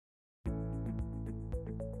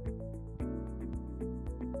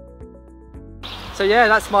So yeah,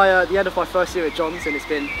 that's my the end of my first year at Johns, and it's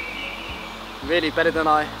been really better than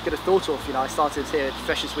I could have thought of. You know, I started here at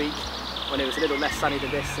Freshers Week when it was a little less sunny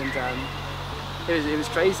than this, and it was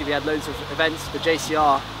crazy. We had loads of events. The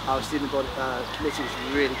JCR, our student body committee, was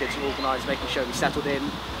really good to organise, making sure we settled in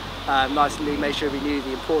nicely, made sure we knew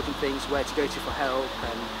the important things, where to go to for help,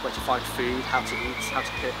 and where to find food, how to eat, how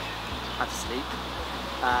to cook, how to sleep.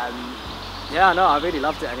 Yeah, no, I really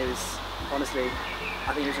loved it, and it was honestly,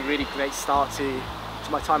 I think it was a really great start to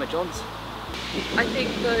my time at Johns. I think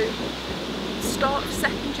the start of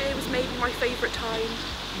second year was maybe my favourite time,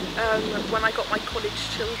 when I got my college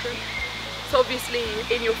children. So obviously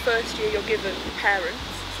in your first year you're given parents,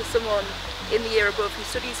 so someone in the year above who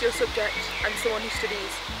studies your subject and someone who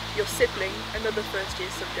studies your sibling, another first year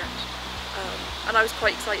subject. And I was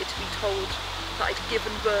quite excited to be told that I'd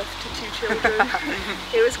given birth to 2 children.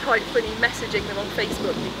 It was quite funny messaging them on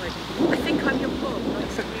Facebook being like, I think I'm your mum,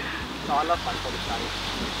 nice to meet you. No, I love my college family.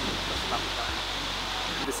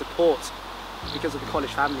 The support, because of the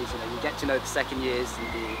college families, you know, you get to know the second years and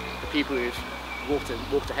the people who've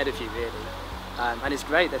walked ahead of you, really. And it's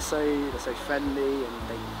great. They're so friendly, and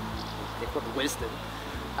they've got the wisdom,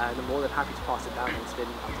 and I'm more than happy to pass it down. It's been,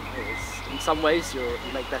 I don't know, in some ways you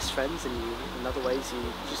make best friends, and in other ways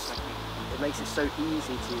it makes it so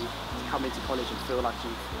easy to come into college and feel like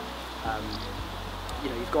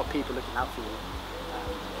you've got people looking out for you,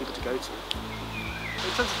 people to go to. In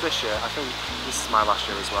terms of this year, I think this is my last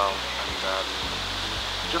year as well, and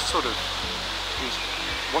just sort of,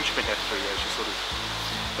 once you've been here for 3 years, you sort of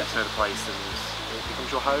get to know the place and it becomes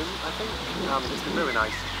your home, I think. It's been really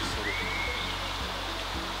nice to just sort of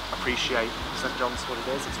appreciate St John's for what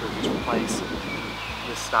it is. It's a really beautiful place, and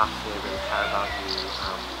the staff here really care about you,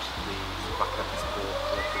 and the academic support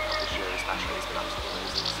we've had this year especially has been absolutely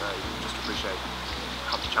amazing. So just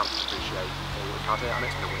have the chance to appreciate all we've had here, and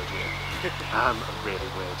it's been a weird year. A really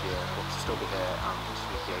weird year, but to still be here and to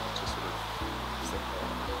be able to sort of sit here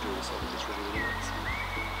and enjoy yourself is really, really nice.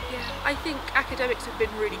 Yeah, I think academics have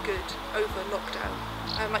been really good over lockdown.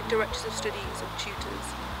 Like directors of studies and tutors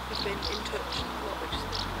have been in touch a lot, which is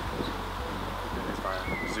It's via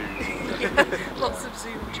Zoom. Lots of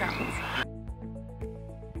Zoom chats.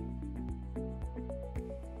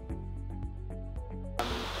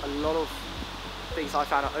 A lot of things I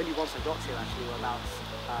found out only once I got here actually were about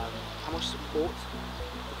how much support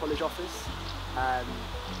the college offers.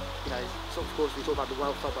 You know, sort of course we talk about the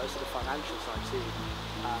welfare, but also the financial side too.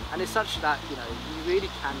 And it's such that, you know, you really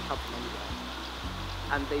can come from anywhere,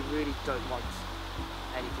 and they really don't want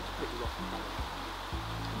anything to put you off from coming.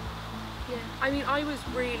 Yeah, I mean, I was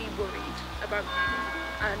really worried about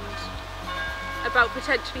and about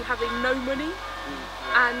potentially having no money,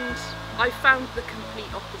 and I found the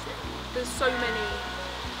complete opposite. There's so many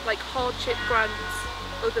like hardship grants,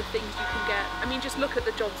 other things you can get. I mean, just look at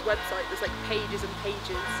the Johns website, there's like pages and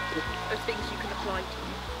pages of things you can apply to.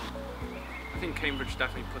 I think Cambridge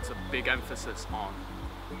definitely puts a big emphasis on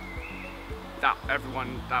that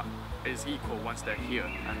everyone that is equal once they're here,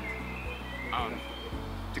 and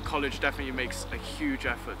the college definitely makes a huge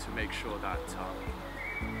effort to make sure that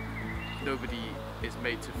nobody is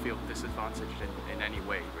made to feel disadvantaged in any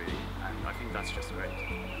way, really, and I think that's just great.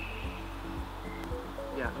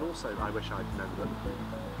 Yeah, and also I wish I'd known that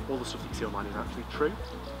all the stuff that you see online is actually true,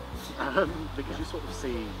 because you sort of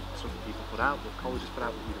see stuff that people put out, that colleges put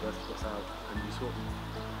out, that university puts out, and you sort of,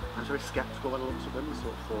 I was very sceptical when I looked at them and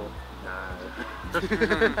sort of thought, no,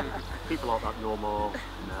 people aren't that normal,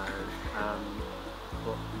 no,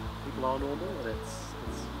 but people are normal, and it's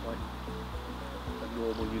like a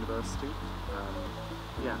normal university.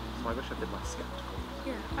 Yeah, so I wish I'd been less sceptical.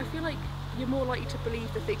 Yeah, I feel like you're more likely to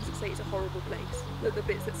believe the things that say it's a horrible place than the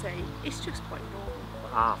bits that say it's just quite normal.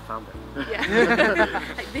 Ah, found it.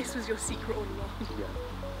 Yeah, like this was your secret all along. Yeah.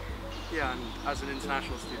 Yeah, and as an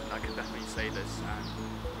international student I can definitely say this,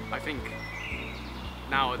 and I think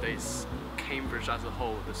nowadays Cambridge as a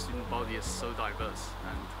whole, the student body is so diverse,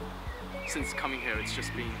 and since coming here it's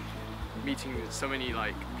just been meeting so many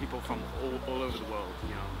like people from all over the world,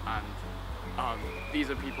 you know, and these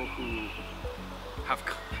are people who have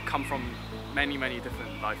come from many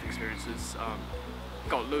different life experiences,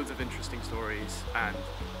 got loads of interesting stories, and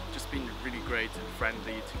just been really great and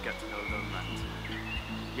friendly to get to know them. And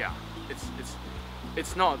yeah,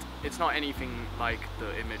 it's not anything like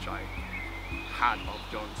the image I had of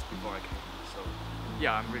Johns before I came. So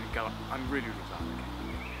yeah, I'm really glad I came.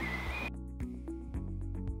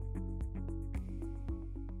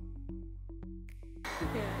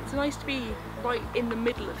 Yeah, it's nice to be right in the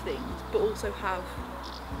middle of things, but also have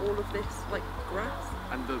all of this like grass.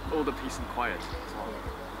 And all the peace and quiet as well.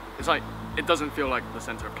 it's like, it doesn't feel like the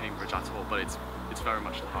centre of Cambridge at all, but it's very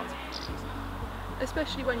much the heart of Cambridge.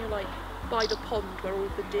 Especially when you're like by the pond where all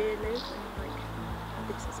the deer live, and you're like,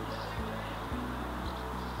 this is it.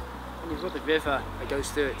 And you've got the river that goes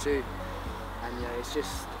through it too. And yeah, it's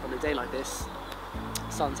just, on a day like this,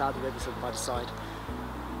 sun's out, the river's on by the side.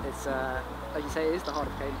 It's, like you say, it is the heart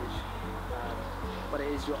of Cambridge. But it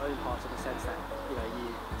is your own heart in the sense that, you know,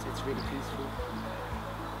 it's really peaceful.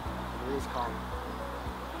 And it is calm.